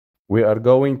we are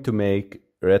going to make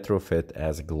retrofit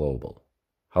as global.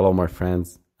 Hello, my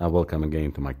friends, and welcome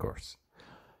again to my course.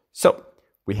 So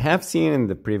we have seen in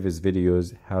the previous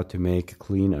videos how to make a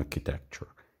clean architecture.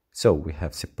 So we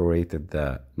have separated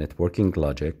the networking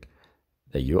logic,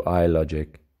 the UI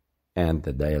logic, and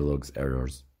the dialogues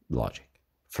errors logic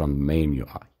from the main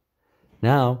UI.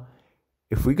 Now,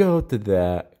 if we go to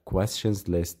the questions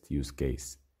list use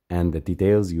case and the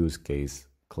details use case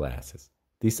classes,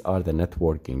 these are the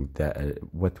networking that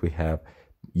what we have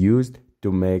used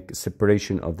to make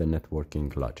separation of the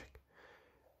networking logic.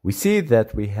 We see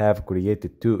that we have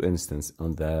created two instances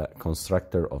on the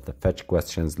constructor of the fetch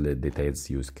questions list details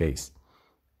use case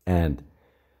and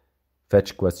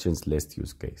fetch questions list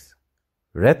use case.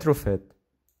 Retrofit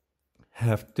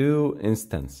have two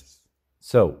instances.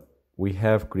 So we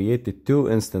have created two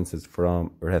instances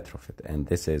from retrofit, and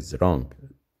this is wrong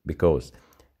because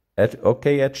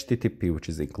HTTP, which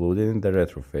is included in the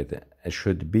retrofit,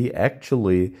 should be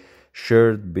actually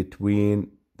shared between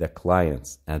the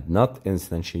clients and not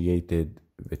instantiated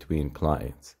between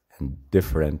clients and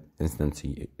different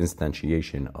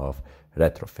instantiation of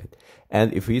retrofit.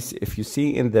 And if you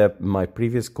see in my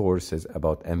previous courses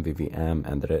about MVVM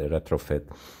and retrofit,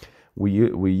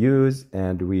 we use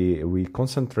and we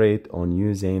concentrate on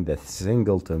using the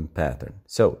singleton pattern.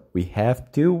 So we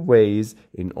have two ways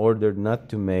in order not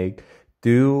to make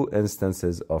two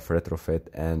instances of retrofit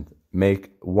and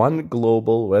make one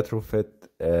global retrofit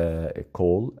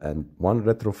call and one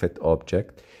retrofit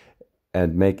object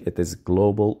and make it as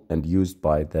global and used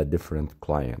by the different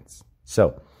clients.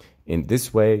 So in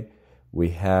this way, we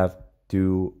have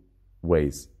two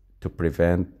ways to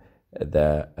prevent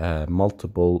the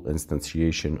multiple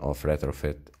instantiation of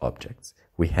retrofit objects.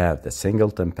 We have the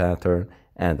singleton pattern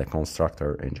and the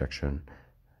constructor injection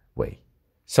way.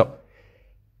 So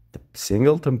the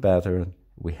singleton pattern,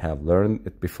 we have learned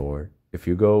it before. If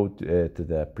you go to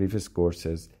the previous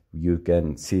courses, you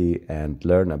can see and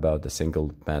learn about the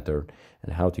singleton pattern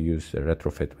and how to use a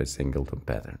retrofit with singleton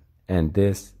pattern. And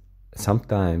this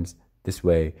sometimes this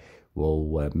way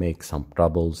will make some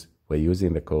troubles by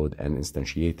using the code and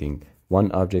instantiating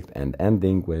one object and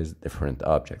ending with different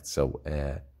objects. So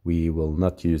we will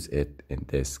not use it in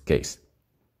this case.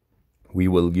 We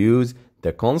will use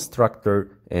the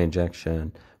constructor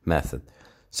injection method.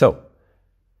 So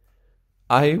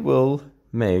I will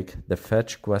make the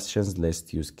fetch questions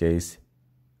list use case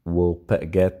will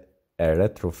get a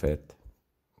retrofit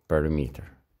parameter.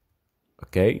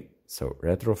 Okay, so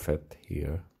retrofit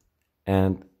here,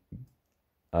 and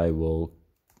I will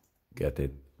get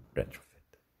it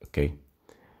retrofit. Okay,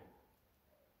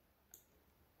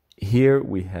 here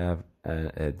we have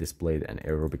displayed an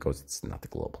error because it's not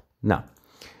global. Now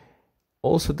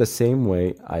also the same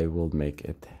way I will make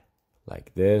it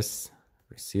like this,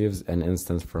 receives an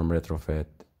instance from retrofit,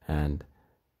 and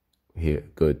here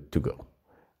good to go.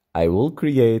 I will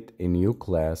create a new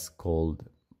class called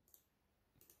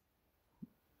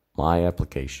my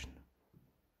application.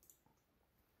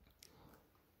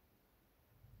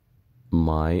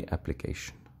 My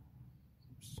application.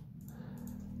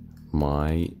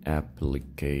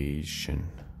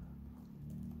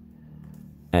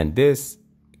 And this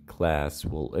class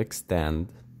will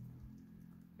extends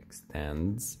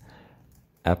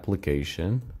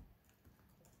application.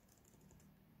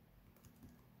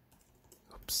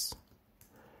 Oops.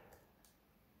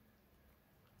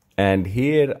 And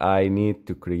here I need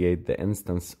to create the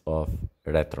instance of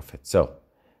retrofit. So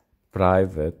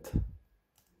private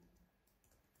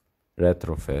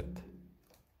retrofit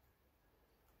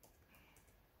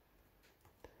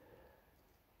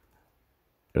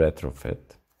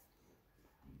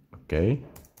okay,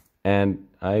 and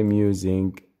I'm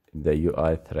using the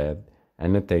UI thread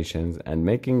annotations and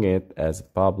making it as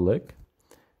public.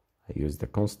 I use the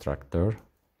constructor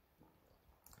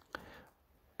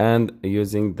and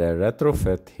using the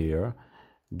retrofit here,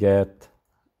 get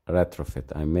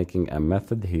retrofit. I'm making a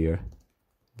method here,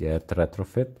 get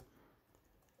retrofit.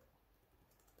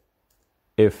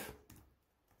 If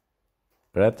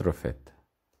retrofit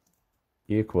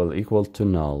equal to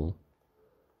null,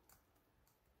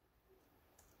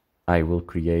 I will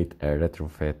create a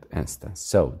retrofit instance.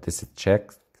 So this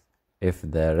checks if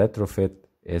the retrofit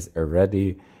is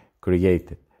already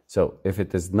created. So if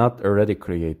it is not already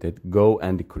created, go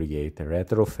and create a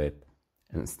retrofit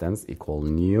instance equal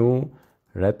new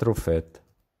retrofit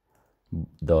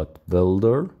dot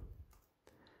builder.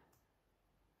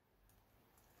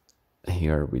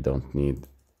 Here we don't need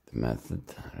the method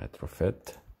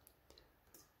retrofit,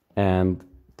 and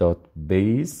dot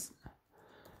base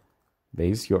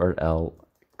URL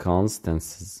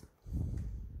constances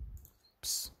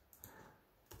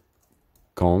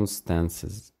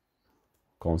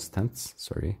constants,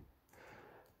 sorry,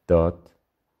 dot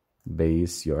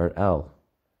base URL,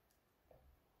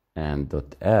 and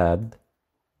dot add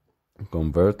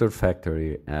converter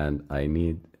factory, and I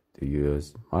need to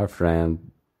use my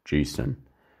friend JSON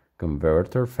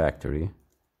converter factory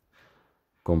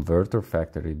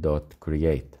dot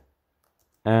create,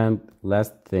 and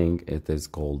last thing, it is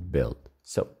called build.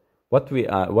 So what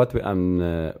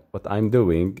I'm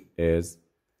doing is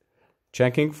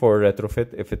checking for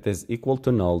retrofit. If it is equal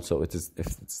to null, so it is, if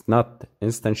it's not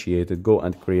instantiated, go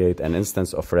and create an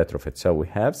instance of retrofit. So we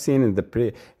have seen in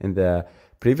the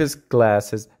previous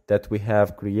classes that we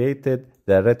have created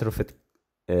the retrofit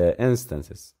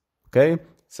instances. Okay,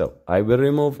 so I will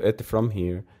remove it from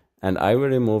here, and I will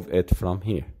remove it from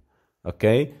here.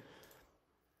 Okay,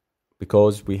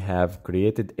 because we have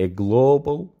created a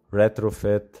global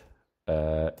retrofit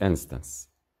instance.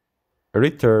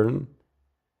 Return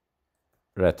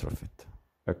retrofit.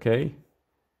 Okay,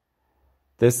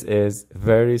 this is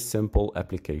very simple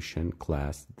application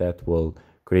class that will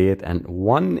create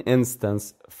one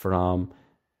instance from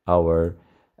our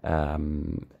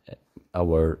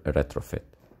retrofit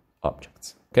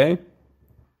objects. Okay,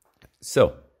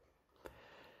 so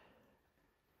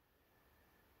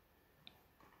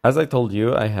as I told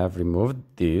you, I have removed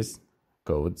these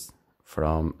codes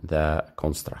from the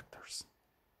constructors.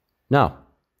 Now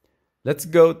let's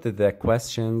go to the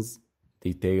questions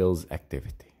details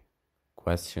activity.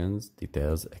 Questions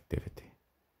details activity.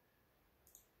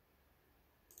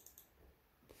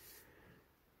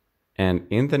 And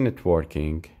in the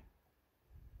networking,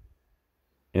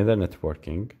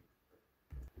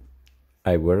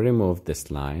 I will remove this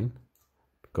line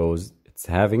because it's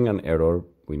having an error.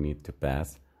 We need to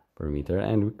pass parameter,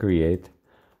 and we create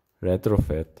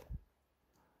retrofit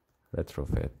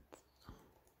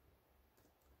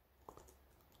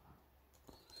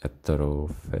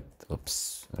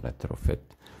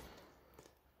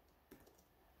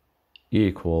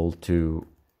equal to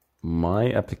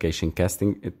my application,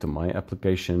 casting it to my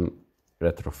application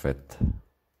retrofit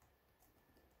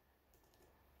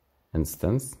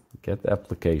instance, get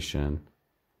application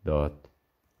dot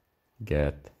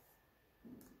get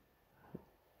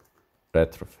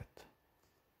retrofit.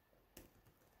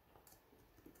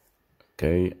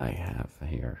 Okay, I have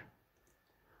here,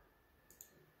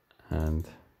 and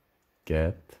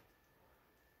get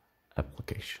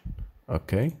application.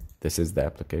 Okay, this is the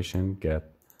application,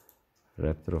 get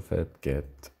retrofit,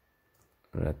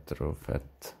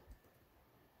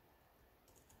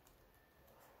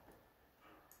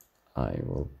 I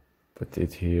will put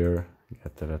it here,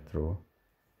 get retro.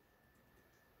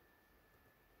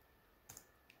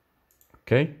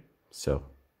 Okay, so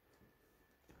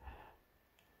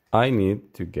I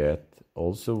need to get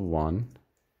also one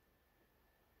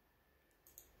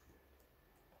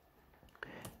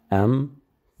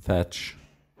fetch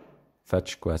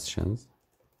questions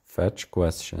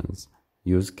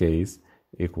use case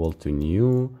equal to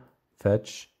new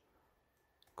fetch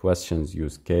questions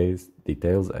use case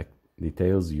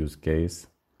details use case,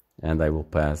 and I will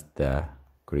pass the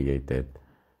created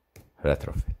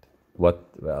retrofit.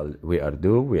 What we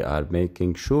are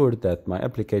making sure that my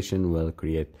application will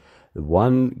create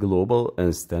one global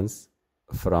instance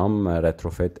from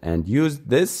retrofit and use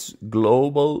this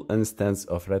global instance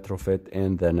of retrofit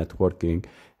in the networking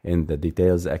in the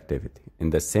details activity. In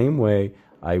the same way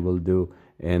I will do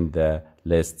in the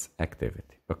lists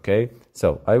activity. Okay,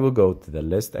 so I will go to the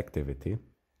list activity.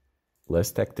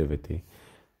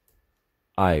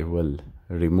 I will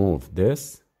remove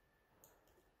this,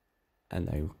 and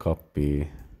I will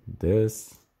copy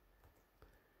this.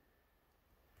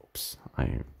 Oops,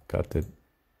 I got it.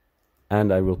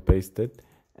 And I will paste it,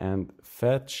 and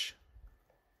fetch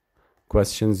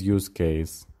questions use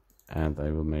case, and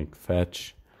I will make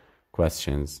fetch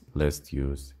questions list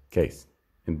use case.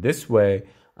 In this way,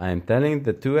 I am telling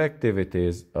the two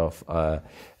activities of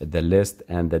the list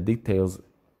and the details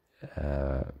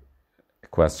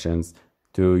questions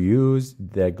to use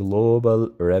the global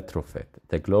retrofit,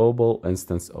 the global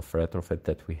instance of retrofit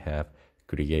that we have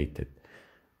created.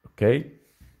 Okay.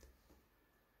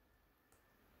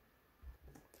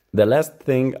 The last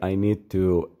thing I need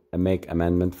to make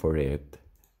amendment for it,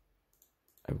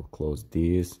 I will close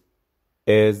these,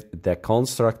 is the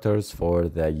constructors for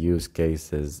the use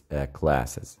cases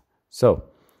classes. So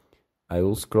I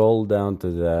will scroll down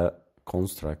to the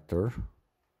constructor.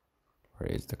 Where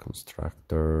is the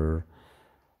constructor?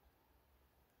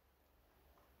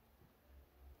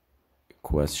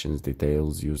 Questions,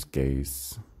 details, use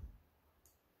case.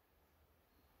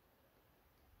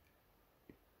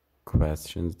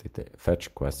 questions, data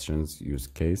fetch questions use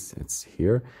case, it's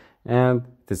here. And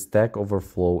the Stack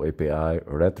Overflow API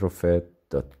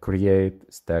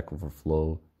retrofit.create Stack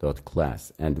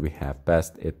Overflow.class, and we have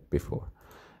passed it before.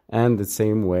 And the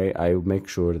same way, I will make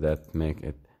sure that make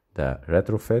it the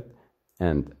retrofit,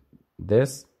 and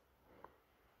this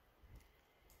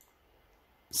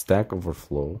Stack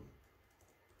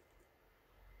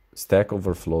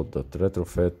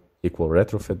Overflow.retrofit equal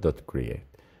retrofit.create.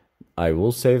 I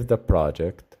will save the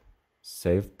project,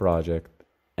 save project,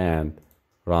 and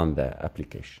run the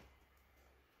application.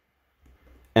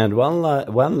 And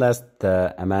one last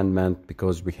amendment,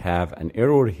 because we have an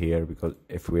error here, because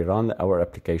if we run our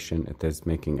application, it is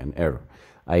making an error.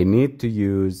 I need to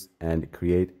use and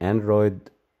create Android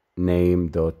name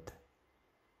dot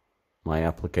my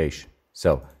application.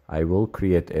 So I will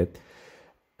create it,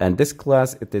 and this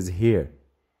class, it is here.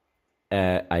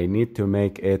 I need to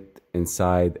make it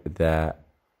inside the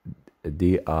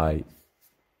DI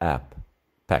app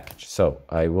package. So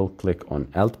I will click on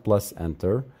Alt plus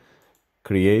Enter,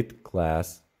 create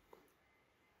class,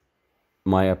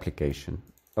 my application.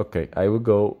 Okay, I will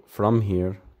go from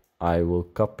here, I will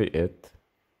copy it,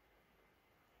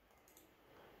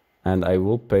 and I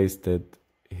will paste it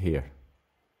here.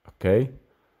 Okay.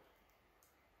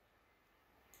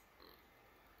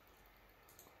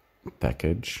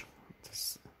 Package.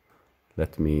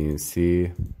 Let me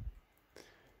see.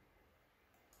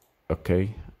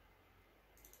 Okay.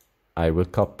 I will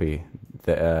copy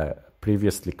the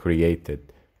previously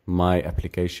created my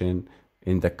application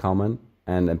in the common,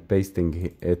 and I'm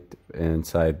pasting it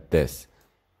inside this.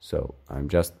 So I'm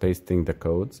just pasting the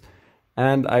codes,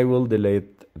 and I will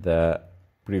delete the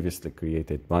previously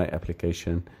created my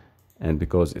application, and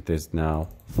because it is now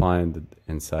found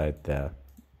inside the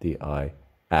DI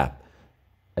app,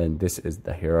 and this is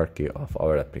the hierarchy of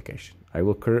our application. I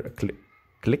will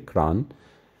click run.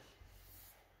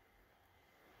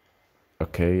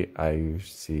 Okay, I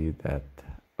see that.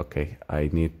 Okay, I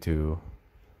need to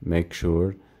make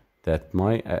sure that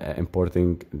my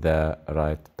importing the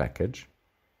right package.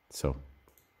 So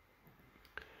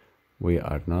we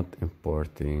are not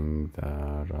importing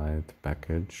the right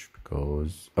package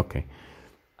because, okay,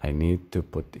 I need to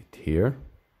put it here.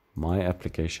 My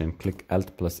application, click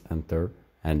Alt plus Enter,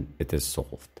 and it is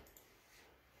solved.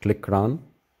 Click run,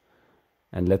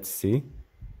 and let's see.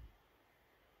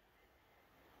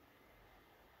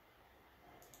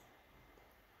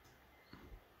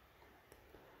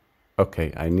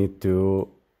 Okay, I need to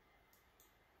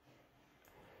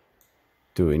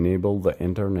enable the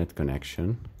internet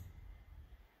connection.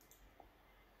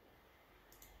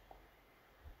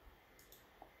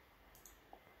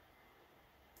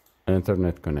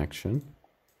 Internet connection,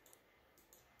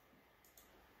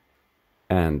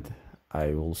 and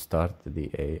I will start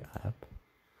the A app,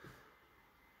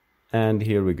 and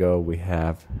here we go. We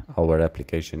have our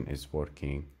application is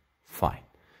working fine.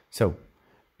 So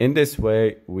in this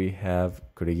way, we have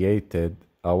created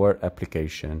our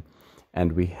application,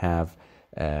 and we have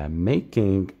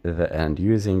making and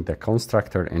using the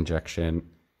constructor injection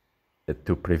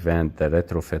to prevent the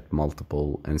retrofit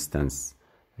multiple instance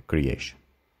creation.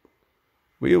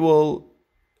 We will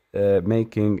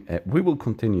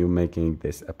continue making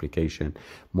this application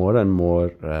more and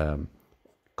more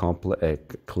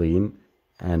clean,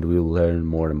 and we'll learn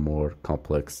more and more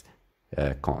complex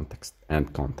context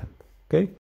and content.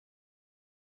 Okay.